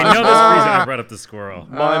that's the reason I brought up the squirrel.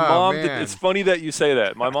 My mom it's funny that you say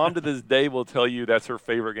that. My mom to this day will tell you that's her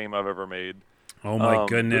favorite game I've ever made. Oh, my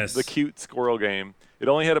goodness. The cute squirrel game. It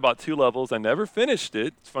only had about 2 levels. I never finished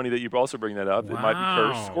it. It's funny that you also bring that up. Wow. It might be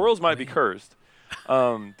cursed. Squirrels might be cursed.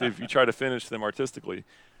 if you try to finish them artistically.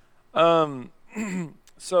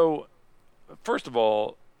 So, first of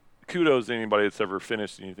all, kudos to anybody that's ever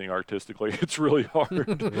finished anything artistically. It's really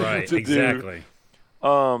hard Right, to exactly.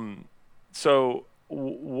 do. So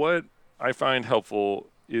what I find helpful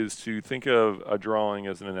is to think of a drawing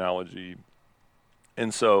as an analogy.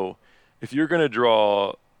 And so if you're going to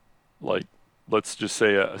draw, like, let's just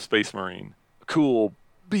say a Space Marine, a cool,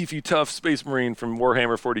 beefy, tough Space Marine from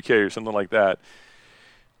Warhammer 40K or something like that,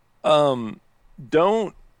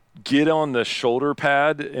 don't get on the shoulder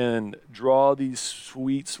pad and draw these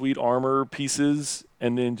sweet, sweet armor pieces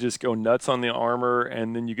and then just go nuts on the armor,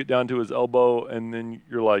 and then you get down to his elbow and then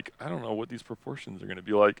you're like, I don't know what these proportions are going to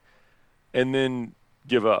be like, and then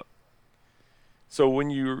give up. So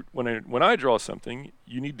when I draw something,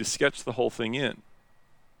 you need to sketch the whole thing in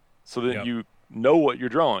so that you know what you're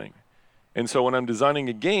drawing. And so when I'm designing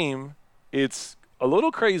a game, it's a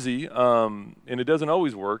little crazy, and it doesn't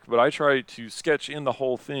always work, but I try to sketch in the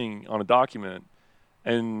whole thing on a document.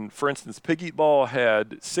 And for instance, Pig Eat Ball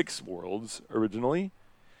had 6 worlds originally.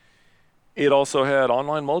 It also had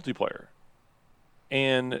online multiplayer.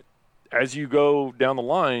 And as you go down the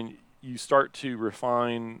line, you start to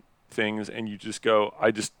refine things, and you just go,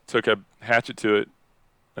 I just took a hatchet to it,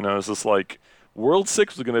 and I was just like, World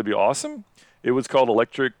 6 was going to be awesome. It was called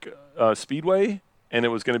Electric Speedway. And it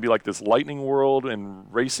was going to be like this lightning world and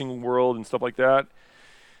racing world and stuff like that.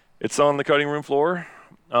 It's on the cutting room floor.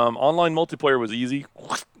 Online multiplayer was easy.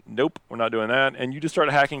 Nope, we're not doing that. And you just start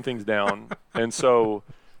hacking things down. And so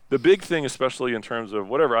the big thing, especially in terms of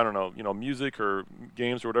whatever, I don't know, music or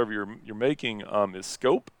games or whatever you're making, is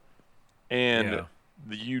scope. And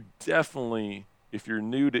you definitely, if you're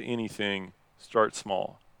new to anything, start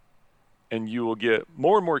small. And you will get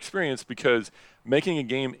more and more experience, because making a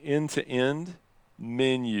game end to end,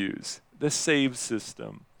 menus, the save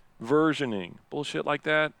system, versioning, bullshit like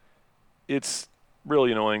that, it's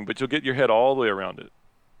really annoying, but you'll get your head all the way around it.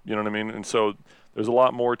 You know what I mean? And so there's a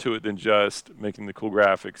lot more to it than just making the cool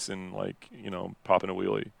graphics and, like, popping a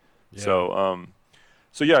wheelie. Yeah.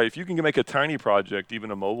 So yeah, if you can make a tiny project,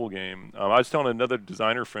 even a mobile game. I was telling another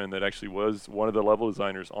designer friend that actually was one of the level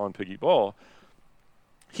designers on Pig Eat Ball.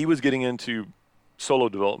 He was getting into solo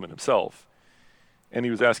development himself. And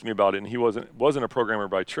he was asking me about it, and he wasn't a programmer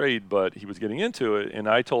by trade, but he was getting into it. And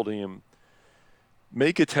I told him,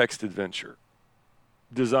 make a text adventure,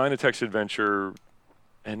 design a text adventure,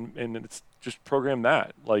 and it's just program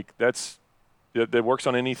that. Like that works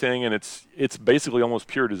on anything, and it's basically almost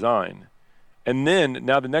pure design. And then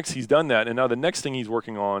now he's done that, and now the next thing he's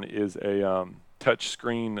working on is a touch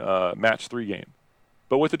screen match 3 game,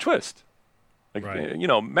 but with a twist. Like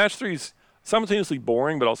match 3's simultaneously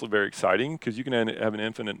boring, but also very exciting, because you can have an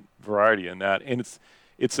infinite variety in that. And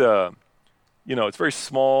it's very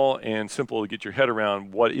small and simple to get your head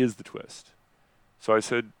around what is the twist. So I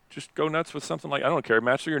said, just go nuts with something like, I don't care,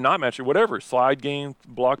 match 3 or not match 3, whatever, slide game,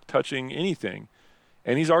 block touching, anything.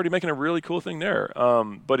 And he's already making a really cool thing there.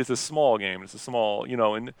 But it's a small game. It's a small,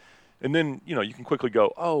 and then, you can quickly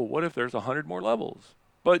go, oh, what if there's 100 more levels?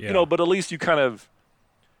 But, but at least you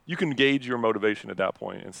can gauge your motivation at that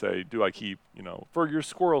point and say, do I keep, for your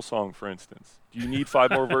squirrel song, for instance, do you need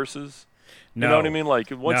 5 more verses? No. You know what I mean?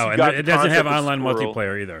 Like, once you got it doesn't have online squirrel,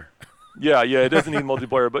 multiplayer either. Yeah, it doesn't need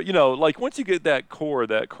multiplayer. But, like, once you get that core,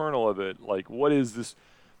 that kernel of it, like, what is this?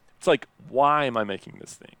 It's like, why am I making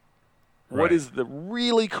this thing? Right. What is the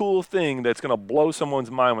really cool thing that's going to blow someone's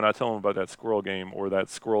mind when I tell them about that squirrel game or that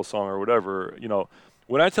squirrel song or whatever?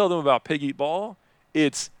 When I tell them about Pig Eat Ball,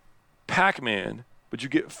 it's Pac-Man, but you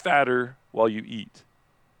get fatter while you eat.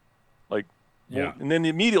 Like, well, and then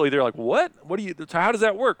immediately they're like, what? How does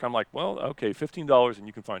that work? I'm like, well, okay, $15 and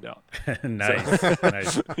you can find out. Nice.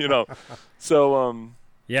 Nice. So, so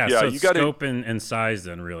you got scope and size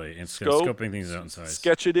then, really. And scoping things out in size.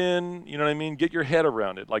 Sketch it in, you know what I mean? Get your head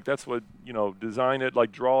around it. Like, that's what, design it,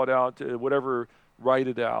 like, draw it out, whatever, write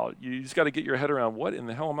it out. You just got to get your head around, what in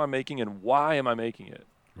the hell am I making and why am I making it?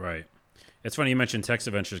 Right. It's funny you mentioned text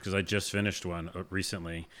adventures, because I just finished one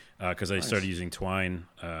recently, because I started using Twine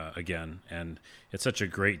again, and it's such a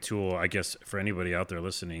great tool, I guess, for anybody out there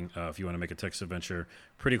listening. If you want to make a text adventure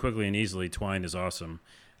pretty quickly and easily, Twine is awesome.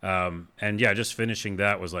 Just finishing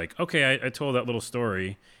that was like, okay, I told that little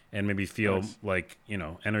story and maybe feel like,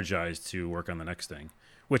 energized to work on the next thing,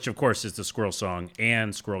 which of course is the squirrel song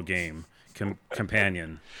and squirrel game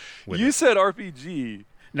companion. You said RPG.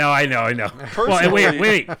 No, I know. Well,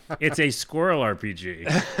 wait. It's a squirrel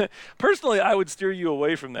RPG. Personally, I would steer you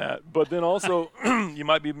away from that. But then also, you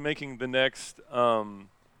might be making the next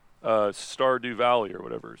Stardew Valley or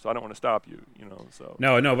whatever. So I don't want to stop you, So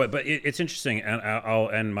No, but it's interesting, and I'll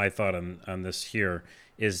end my thought on this here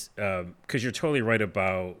is because you're totally right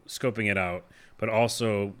about scoping it out, but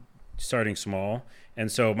also starting small.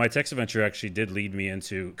 And so my text adventure actually did lead me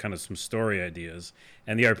into kind of some story ideas.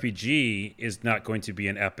 And the RPG is not going to be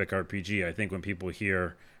an epic RPG. I think when people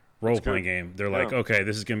hear role-playing game, they're like, okay,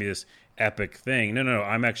 this is going to be this epic thing. No.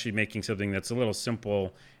 I'm actually making something that's a little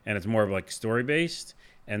simple, and it's more of like story-based.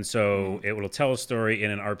 And so it will tell a story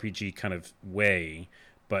in an RPG kind of way.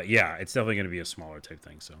 But yeah, it's definitely going to be a smaller type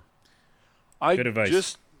thing. So good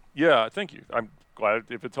advice. Thank you. I'm glad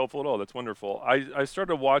if it's helpful at all. That's wonderful. I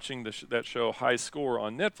started watching that show High Score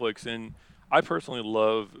on Netflix, and I personally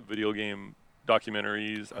love video game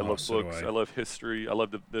documentaries. I love books. I love history. I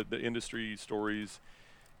love the industry stories.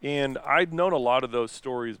 And I'd known a lot of those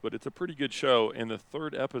stories, but it's a pretty good show. And the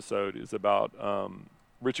third episode is about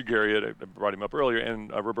Richard Garriott, I brought him up earlier,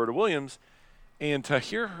 and Roberta Williams. And to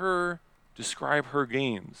hear her describe her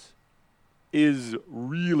games is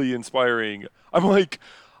really inspiring. I'm like,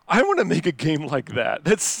 I want to make a game like that.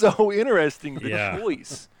 That's so interesting, the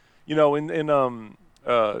choice.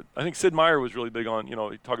 I think Sid Meier was really big on, he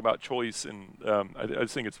talked about choice, and I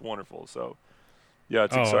just think it's wonderful. So, yeah,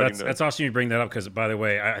 it's exciting. That's awesome you bring that up because, by the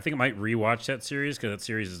way, I think I might rewatch that series because that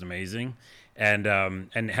series is amazing. And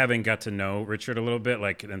having got to know Richard a little bit,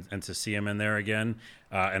 and to see him in there again,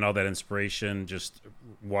 and all that inspiration just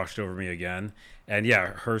washed over me again. And yeah,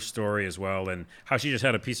 her story as well, and how she just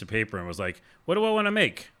had a piece of paper and was like, "What do I want to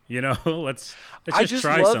make? Let's just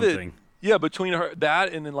try something." It. Yeah, between her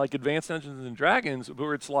that and then like Advanced Dungeons and Dragons,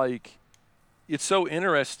 where it's like, it's so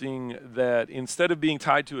interesting that instead of being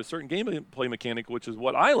tied to a certain gameplay mechanic, which is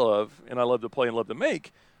what I love and I love to play and love to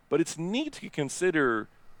make, but it's neat to consider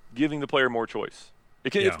giving the player more choice.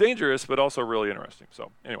 It's dangerous, but also really interesting.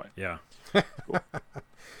 So anyway. Yeah. Cool.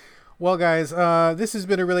 Well, guys, this has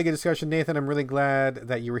been a really good discussion. Nathan, I'm really glad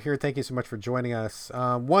that you were here. Thank you so much for joining us.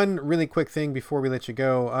 One really quick thing before we let you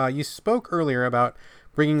go. You spoke earlier about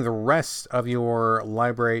bringing the rest of your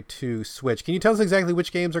library to Switch. Can you tell us exactly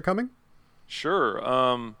which games are coming? Sure.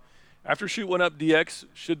 After Shoot 1 Up DX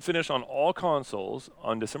should finish on all consoles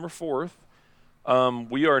on December 4th.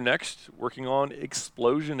 We are next working on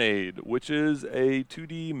Explosionade, which is a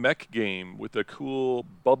 2D mech game with a cool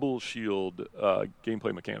bubble shield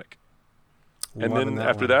gameplay mechanic. And then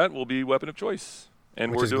after that will be Weapon of Choice.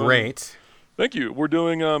 And which is great. Thank you. We're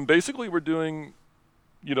doing basically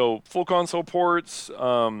full console ports.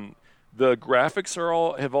 The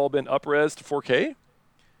graphics have all been up-res to 4K.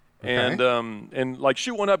 Okay. And like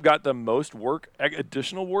Shoot 1 Up got the most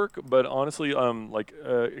additional work, but honestly,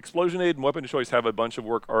 Explosionade and Weapon of Choice have a bunch of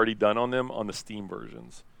work already done on them on the Steam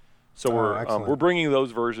versions. So we're bringing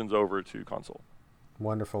those versions over to console.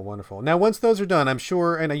 Wonderful. Now, once those are done, I'm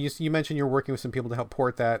sure, and you mentioned you're working with some people to help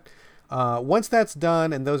port that. Once that's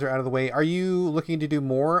done and those are out of the way, are you looking to do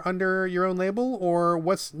more under your own label, or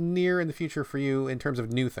what's near in the future for you in terms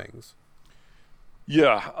of new things?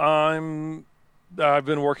 Yeah, I've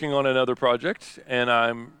been working on another project, and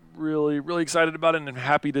I'm really, really excited about it, and I'm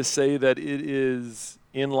happy to say that it is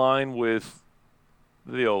in line with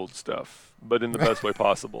the old stuff, but in the best way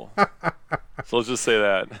possible. So let's just say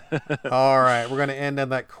that. All right, we're going to end on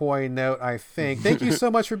that coy note, I think. Thank you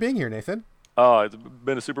so much for being here, Nathan. It's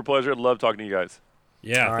been a super pleasure. I love talking to you guys.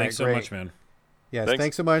 Yeah, thanks so much, man. Yes,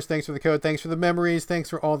 thanks so much. Thanks for the code. Thanks for the memories. Thanks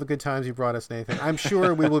for all the good times you brought us, Nathan. I'm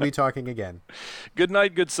sure we will be talking again. Good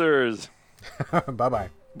night, good sirs. Bye-bye.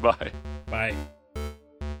 Bye. Bye.